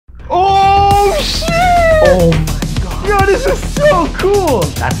Oh my god. Yo, this is so cool.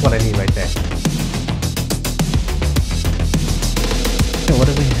 That's what I need right there. What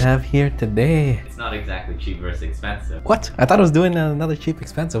do we have here today? It's not exactly cheap versus expensive. What? I thought I was doing another cheap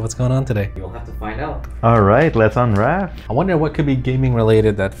expensive. What's going on today? You'll have to find out. All right, let's unwrap. I wonder what could be gaming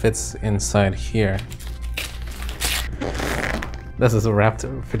related that fits inside here. This is wrapped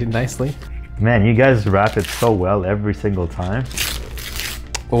pretty nicely. Man, you guys wrap it so well every single time.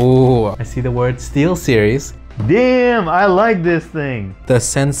 Oh, I see the word SteelSeries. Damn, I like this thing. The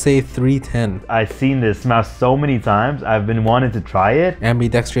Sensei 310. I've seen this mouse so many times. I've been wanting to try it.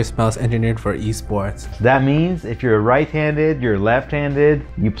 Ambidextrous mouse engineered for esports. That means if you're right-handed, you're left-handed,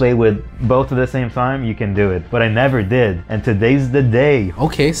 you play with both at the same time, you can do it. But I never did, and today's the day.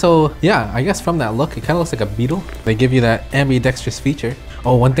 Okay, so yeah, I guess from that look, it kind of looks like a beetle. They give you that ambidextrous feature.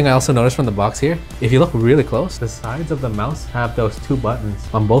 Oh, one thing I also noticed from the box here, if you look really close, the sides of the mouse have those 2 buttons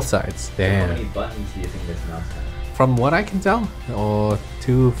on both sides. Damn. How many buttons do you think this mouse has? From what I can tell,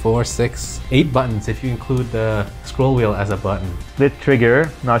 2, 4, 6, 8 buttons if you include the scroll wheel as a button. Split trigger,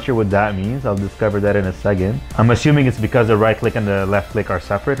 not sure what that means. I'll discover that in a second. I'm assuming it's because the right click and the left click are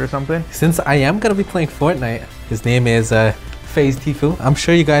separate or something. Since I am gonna be playing Fortnite, his name is FaZe Tfue. I'm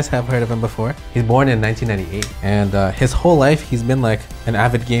sure you guys have heard of him before. He's born in 1998, and his whole life he's been like an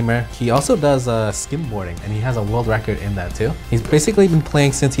avid gamer. He also does skimboarding, and he has a world record in that too. He's basically been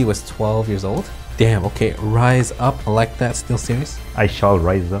playing since he was 12 years old. Damn, okay, rise up. I like that SteelSeries. I shall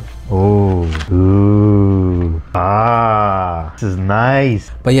rise up. Oh, ooh, ah, this is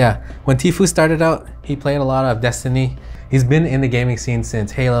nice. But yeah, when Tfue started out, he played a lot of Destiny. He's been in the gaming scene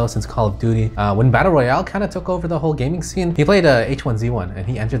since Halo, since Call of Duty. When Battle Royale kind of took over the whole gaming scene, he played H1Z1 and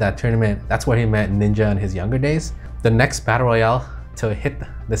he entered that tournament. That's where he met Ninja in his younger days. The next Battle Royale to hit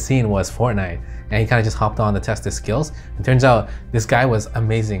the scene was Fortnite, and he kind of just hopped on to test his skills. It turns out this guy was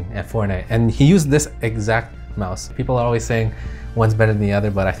amazing at Fortnite, and he used this exact mouse. People are always saying one's better than the other,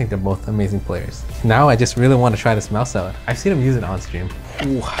 but I think they're both amazing players. Now I just really want to try this mouse out. I've seen him use it on stream.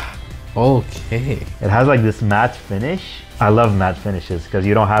 Ooh. Okay. It has like this matte finish. I love matte finishes because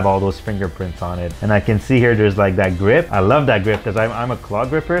you don't have all those fingerprints on it. And I can see here there's like that grip. I love that grip because I'm a claw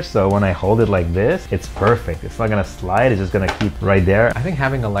gripper, so when I hold it like this, it's perfect. It's not gonna slide, it's just gonna keep right there. I think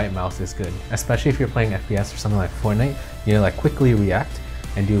having a light mouse is good, especially if you're playing FPS or something like Fortnite. You like quickly react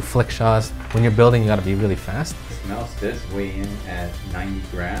and do flick shots. When you're building, you gotta be really fast. This mouse does weigh in at 90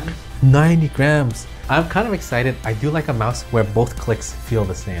 grams. 90 grams. I'm kind of excited. I do like a mouse where both clicks feel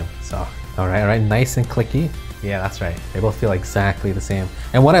the same. So, all right, nice and clicky. Yeah, that's right. They both feel exactly the same.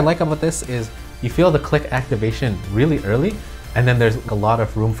 And what I like about this is you feel the click activation really early, and then there's a lot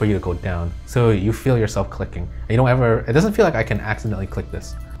of room for you to go down. So you feel yourself clicking. You don't ever, it doesn't feel like I can accidentally click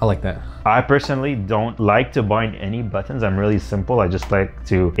this. I like that. I personally don't like to bind any buttons. I'm really simple. I just like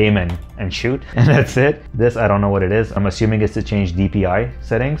to aim and shoot, and that's it. This, I don't know what it is. I'm assuming it's to change DPI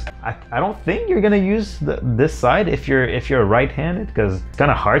settings. I don't think you're gonna use this side if you're right-handed, because it's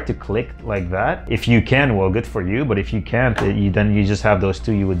kind of hard to click like that. If you can, well, good for you. But if you can't, then you just have those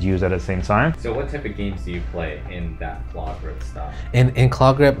two you would use at the same time. So what type of games do you play in that claw grip stuff? In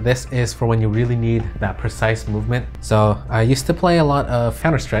claw grip, this is for when you really need that precise movement. So I used to play a lot of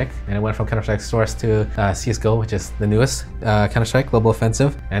Counter-Strike, and I went from Counter-Strike Source to CSGO, which is the newest Counter-Strike Global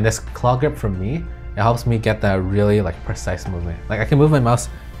Offensive. And this claw grip for me, it helps me get that really like precise movement. Like I can move my mouse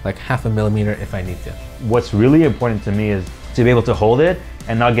like 0.5 millimeter if I need to. What's really important to me is to be able to hold it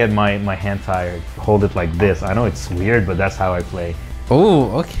and not get my hand tired. Hold it like this. I know it's weird, but that's how I play.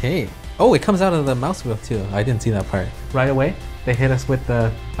 Oh, okay. Oh, it comes out of the mouse wheel too. I didn't see that part. Right away, they hit us with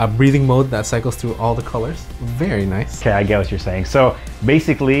the breathing mode that cycles through all the colors. Very nice. Okay, I get what you're saying. So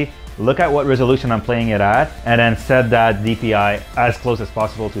basically, look at what resolution I'm playing it at, and then set that DPI as close as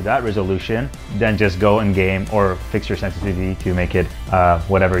possible to that resolution. Then just go in game or fix your sensitivity to make it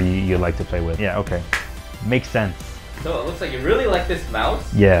whatever you like to play with. Yeah, okay. Makes sense. So it looks like you really like this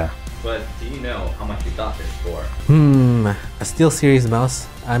mouse. Yeah. But do you know how much you got this for? A SteelSeries mouse.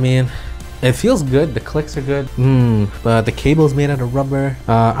 I mean, it feels good, the clicks are good, but the cable's made out of rubber.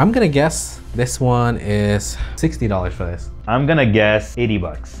 I'm gonna guess this one is $60 for this. I'm gonna guess 80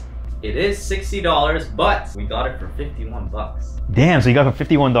 bucks. It is $60, but we got it for 51 bucks. Damn, so you got it for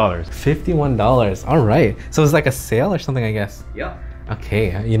 $51. $51, all right. So it's like a sale or something, I guess? Yep.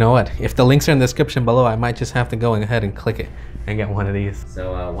 Okay, you know what? If the links are in the description below, I might just have to go ahead and click it and get one of these.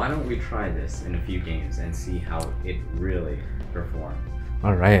 So why don't we try this in a few games and see how it really performs.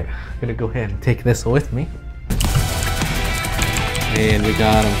 All right, I'm gonna go ahead and take this with me. And we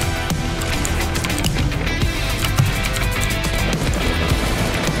got him.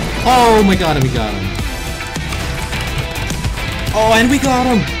 Oh my god, and we got him. Oh, and we got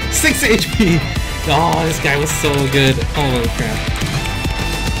him! 6 HP! Oh, this guy was so good. Holy crap.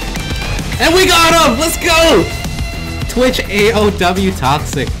 And we got him! Let's go! Twitch AOW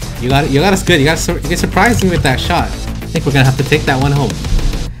Toxic. You got us good. You surprised me with that shot. I think we're gonna have to take that one home.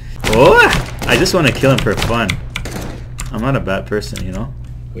 Oh! I just want to kill him for fun. I'm not a bad person, you know?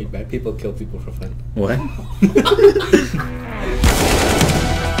 Wait, bad people kill people for fun. What?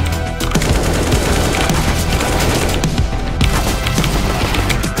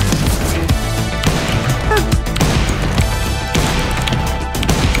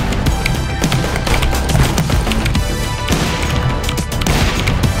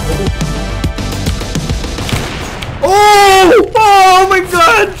 Oh my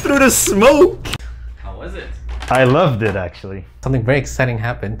god! Through the smoke! How was it? I loved it actually. Something very exciting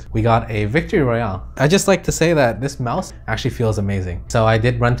happened. We got a victory royale. I just like to say that this mouse actually feels amazing. So I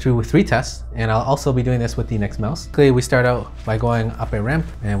did run through 3 tests, and I'll also be doing this with the next mouse. Basically, we start out by going up a ramp,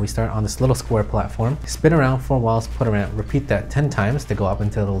 and we start on this little square platform. Spin around 4 walls, put a ramp, repeat that 10 times to go up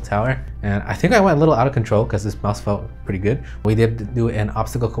into the little tower. And I think I went a little out of control because this mouse felt pretty good. We did do an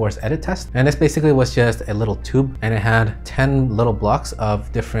obstacle course edit test, and this basically was just a little tube, and it had 10 little blocks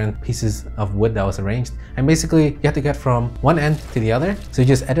of different pieces of wood that was arranged. And basically, you have to get from one end to the other. So you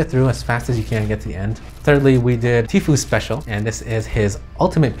just edit through as fast as you can get to the end. Thirdly, we did Tfue's special, and this is his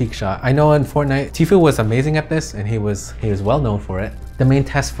ultimate peak shot. I know in Fortnite, Tfue was amazing at this, and he was well known for it. The main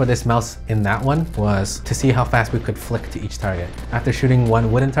test for this mouse in that one was to see how fast we could flick to each target. After shooting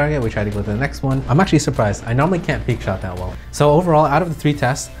one wooden target, we tried to go to the next one. I'm actually surprised. I normally can't peak shot that well. So overall, out of the 3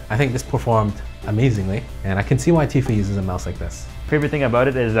 tests, I think this performed amazingly, and I can see why Tfue uses a mouse like this. Favorite thing about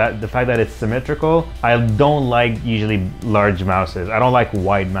it is that the fact that it's symmetrical. I don't like usually large mouses. I don't like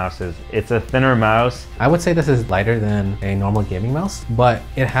wide mouses. It's a thinner mouse. I would say this is lighter than a normal gaming mouse, but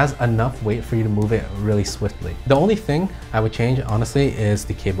it has enough weight for you to move it really swiftly. The only thing I would change, honestly, is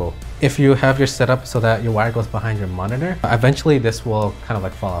the cable. If you have your setup so that your wire goes behind your monitor, eventually this will kind of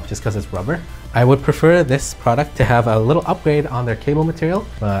like fall off just because it's rubber. I would prefer this product to have a little upgrade on their cable material,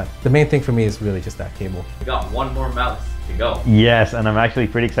 but the main thing for me is really just that cable. We got one more mouse to go. Yes, and I'm actually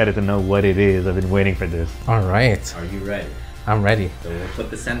pretty excited to know what it is. I've been waiting for this. All right. Are you ready? I'm ready. So we'll put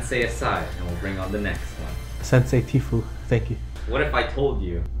the Sensei aside and we'll bring on the next one. Sensei Tfue, thank you. What if I told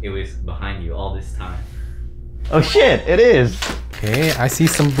you it was behind you all this time? Oh shit, it is! Okay, I see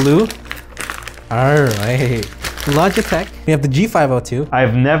some blue. All right. Logitech. We have the G502.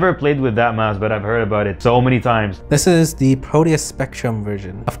 I've never played with that mouse, but I've heard about it so many times. This is the Proteus Spectrum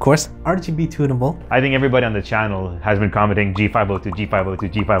version. Of course, RGB tunable. I think everybody on the channel has been commenting G502,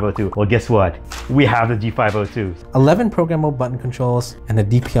 G502, G502. Well, guess what? We have the G502. 11 programmable button controls and a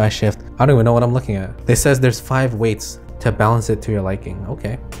DPI shift. I don't even know what I'm looking at. It says there's 5 weights to balance it to your liking.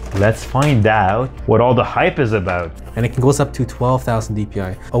 Okay. Let's find out what all the hype is about. And it goes up to 12,000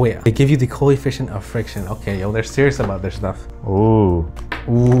 DPI. Oh wait, they give you the coefficient of friction. Okay, yo, they're serious about their stuff. Ooh.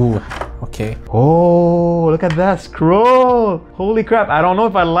 Ooh, okay. Oh, look at that scroll. Holy crap, I don't know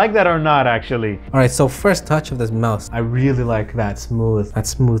if I like that or not actually. All right, so first touch of this mouse, I really like that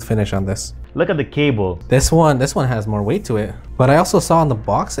smooth finish on this. Look at the cable. This one has more weight to it. But I also saw on the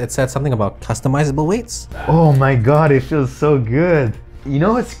box, it said something about customizable weights. Oh my god, it feels so good. You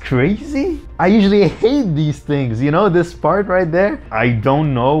know what's crazy? I usually hate these things. You know, this part right there? I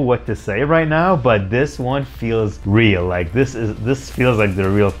don't know what to say right now, but this one feels real. Like this feels like the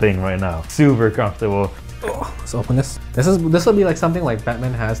real thing right now. Super comfortable. Oh, let's open this. This will be like something like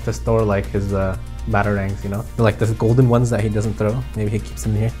Batman has to store like his batarangs, you know? Like the golden ones that he doesn't throw. Maybe he keeps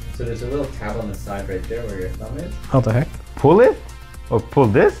them here. So there's a little tab on the side right there where your thumb is. How the heck? Pull it? Or pull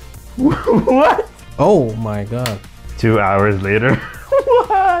this? What? Oh my god. 2 hours later.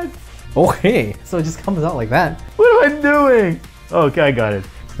 What? Okay, so it just comes out like that. What am I doing? Okay, I got it.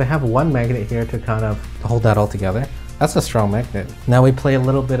 So they have one magnet here to kind of hold that all together. That's a strong magnet. Now we play a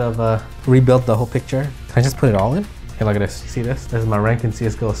little bit of rebuild the whole picture. Can I just put it all in? Okay, look at this. You see this? This is my rank in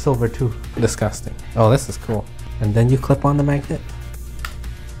CSGO, Silver 2. Disgusting. Oh, this is cool. And then you clip on the magnet.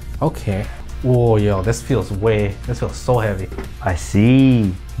 Okay. Whoa, yo, this feels so heavy. I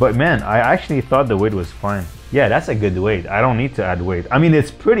see. But man, I actually thought the weight was fine. Yeah, that's a good weight. I don't need to add weight. I mean,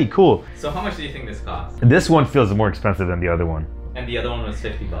 it's pretty cool. So how much do you think this cost? This one feels more expensive than the other one. And the other one was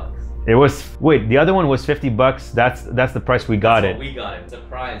 50 bucks. It was, wait, the other one was 50 bucks. That's the price we got it. We got it. The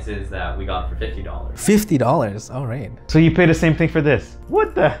price is that we got it for $50. $50, all right. So you pay the same thing for this.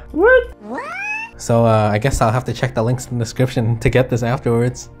 What the, what? So I guess I'll have to check the links in the description to get this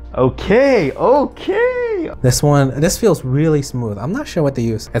afterwards. Okay, okay. This feels really smooth. I'm not sure what to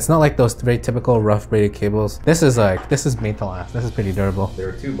use. It's not like those very typical rough braided cables. This is made to last. This is pretty durable. There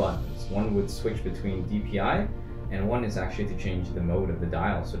are 2 buttons. One would switch between DPI and one is actually to change the mode of the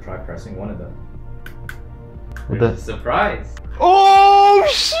dial. So try pressing one of them. There's a surprise. Oh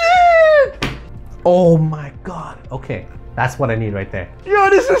shit! Oh my god. Okay, that's what I need right there. Yo,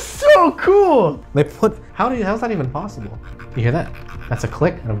 this is so cool! They put, how's that even possible? You hear that? That's a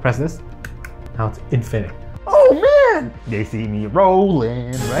click, and I press this. Now it's infinite. Oh man! They see me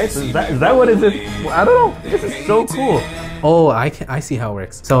rolling, right? So is that what is it? I don't know. This is so cool. Oh, I see how it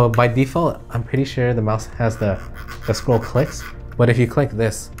works. So by default, I'm pretty sure the mouse has the scroll clicks, but if you click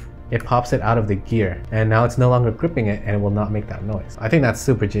this, it pops it out of the gear, and now it's no longer gripping it, and it will not make that noise. I think that's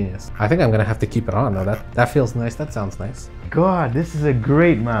super genius. I think I'm gonna have to keep it on though. That feels nice. That sounds nice. God, this is a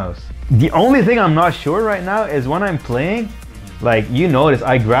great mouse. The only thing I'm not sure right now is when I'm playing, like you notice,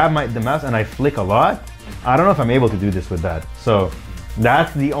 I grab the mouse and I flick a lot. I don't know if I'm able to do this with that. So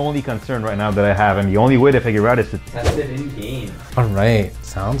that's the only concern right now that I have, and the only way to figure out is to test it in game. All right,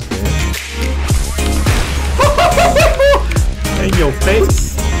 sounds good. In your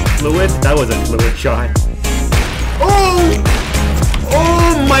face, fluid. That was a fluid shot. Oh!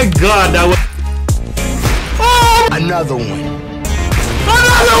 Oh my God, that was. Oh! Another one.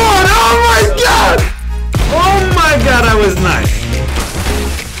 Another one! Oh my God! Oh my God, that was nice.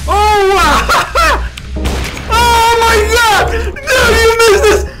 Oh wow! Oh my God! Dude, you missed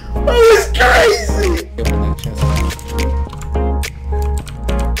this! That was crazy!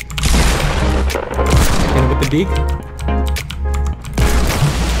 And with the beak.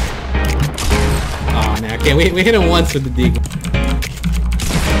 Oh man, okay, we hit him once with the beak.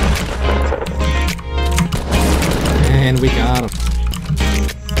 And we got him.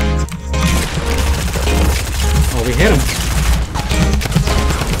 Oh, we hit him.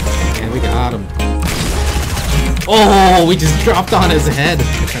 And we got him. Oh, we just dropped on his head.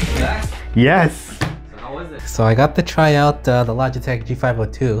 Yes. So how was it? So I got to try out the Logitech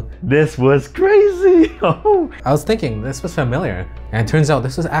G502. This was crazy. Oh. I was thinking this was familiar, and it turns out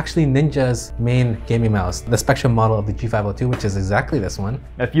this was actually Ninja's main gaming mouse, the Spectrum model of the G502, which is exactly this one.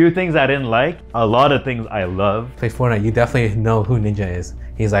 A few things I didn't like, a lot of things I love. Play Fortnite, you definitely know who Ninja is.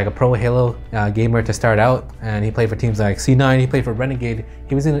 He's like a pro Halo gamer to start out, and he played for teams like C9, he played for Renegade,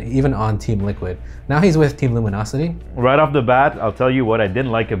 he was even on Team Liquid. Now he's with Team Luminosity. Right off the bat, I'll tell you what I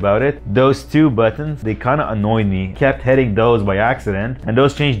didn't like about it. Those two buttons, they kind of annoyed me. Kept hitting those by accident, and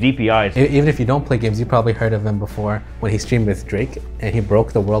those changed DPIs. Even if you don't play games, you probably heard of him before when he streamed with Drake, and he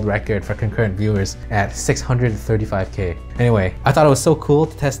broke the world record for concurrent viewers at 635K. Anyway, I thought it was so cool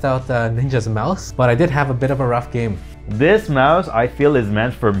to test out Ninja's mouse, but I did have a bit of a rough game. This mouse, I feel, is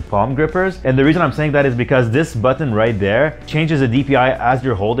meant for palm grippers, and the reason I'm saying that is because this button right there changes the DPI as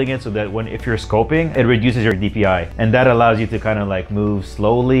you're holding it, so that if you're scoping, it reduces your DPI, and that allows you to kind of like move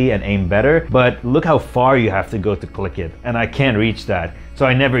slowly and aim better. But look how far you have to go to click it, and I can't reach that, so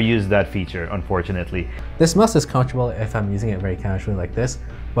I never used that feature, unfortunately. This mouse is comfortable if I'm using it very casually like this,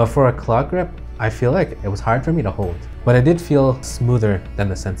 but for a claw grip, I feel like it was hard for me to hold, but it did feel smoother than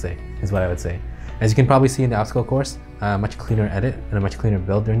the Sensei, is what I would say. As you can probably see in the obstacle course, a much cleaner edit and a much cleaner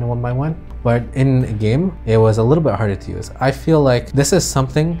build during the 1x1. But in game, it was a little bit harder to use. I feel like this is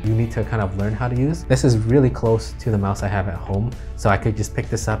something you need to kind of learn how to use. This is really close to the mouse I have at home, so I could just pick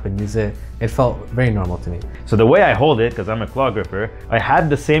this up and use it. It felt very normal to me. So the way I hold it, because I'm a claw gripper, I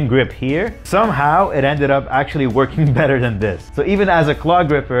had the same grip here. Somehow it ended up actually working better than this. So even as a claw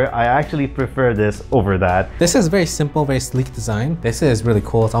gripper, I actually prefer this over that. This is very simple, very sleek design. This is really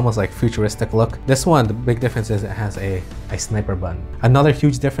cool. It's almost like futuristic look. This one, the big difference is it has a sniper button. Another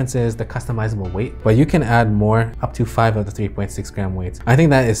huge difference is the customizable weight, but you can add more, up to 5 of the 3.6 gram weights. I think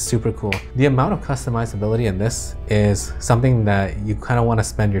that is super cool. The amount of customizability in this is something that you kind of want to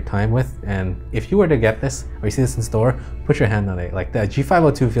spend your time with, and if you were to get this or you see this in store, put your hand on it. Like the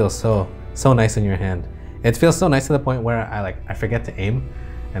G502 feels so nice in your hand. It feels so nice to the point where I forget to aim,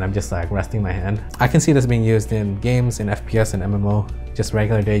 and I'm just like resting my hand. I can see this being used in games, in FPS and MMO, just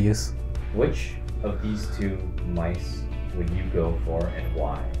regular day use. Which of these two mice would you go for and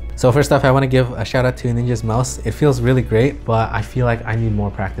why? So first off, I want to give a shout out to Ninja's mouse. It feels really great, but I feel like I need more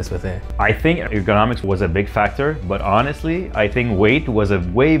practice with it. I think ergonomics was a big factor, but honestly, I think weight was a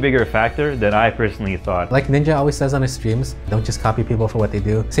way bigger factor than I personally thought. Like Ninja always says on his streams, don't just copy people for what they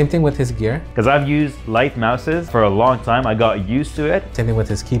do. Same thing with his gear. Because I've used light mouses for a long time, I got used to it. Same thing with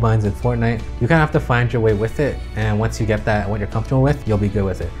his keybinds in Fortnite. You kind of have to find your way with it, and once you get that, what you're comfortable with, you'll be good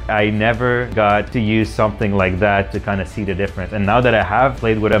with it. I never got to use something like that to kind of see the difference. And now that I have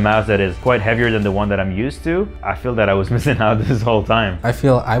played with a mouse that is quite heavier than the one that I'm used to, I feel that I was missing out this whole time. I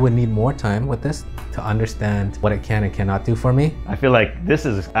feel I would need more time with this to understand what it can and cannot do for me. I feel like this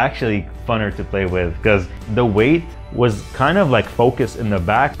is actually funner to play with because the weight was kind of like focused in the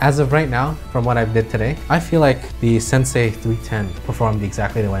back. As of right now, from what I did today, I feel like the Sensei 310 performed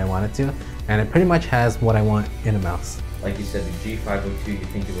exactly the way I wanted to. and it pretty much has what I want in a mouse. Like you said, the G502, you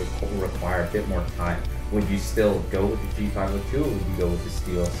think it would require a bit more time. Would you still go with the G502 or would you go with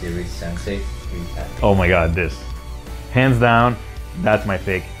the SteelSeries Sensei 310? Oh my god, this. Hands down, that's my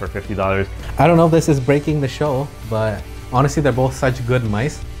pick for $50. I don't know if this is breaking the show, but honestly, they're both such good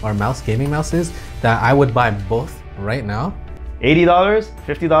mice or gaming mouses that I would buy both right now. $80,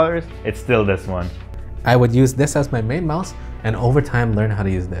 $50, it's still this one. I would use this as my main mouse and over time learn how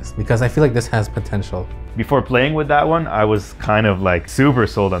to use this because I feel like this has potential. Before playing with that one, I was kind of like super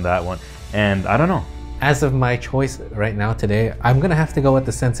sold on that one. And I don't know. As of my choice right now today, I'm gonna have to go with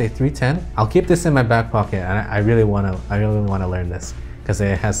the Sensei 310. I'll keep this in my back pocket and I really wanna learn this because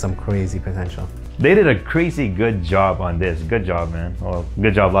it has some crazy potential. They did a crazy good job on this. Good job, man. Well,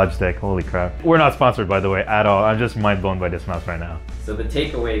 good job, Logitech. Holy crap. We're not sponsored, by the way, at all. I'm just mind blown by this mouse right now. So the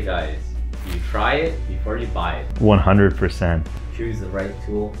takeaway, guys, you try it before you buy it. 100%. Choose the right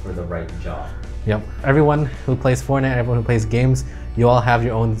tool for the right job. Yep. Everyone who plays Fortnite, everyone who plays games, you all have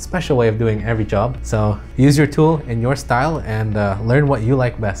your own special way of doing every job. So use your tool in your style and learn what you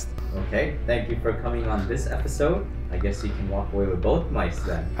like best. Okay, thank you for coming on this episode. I guess you can walk away with both mice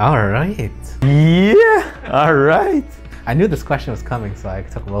then. All right. Yeah, all right. I knew this question was coming, so I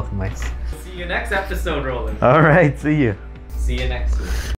took both mice. See you next episode, Roland. All right, see you. See you next week.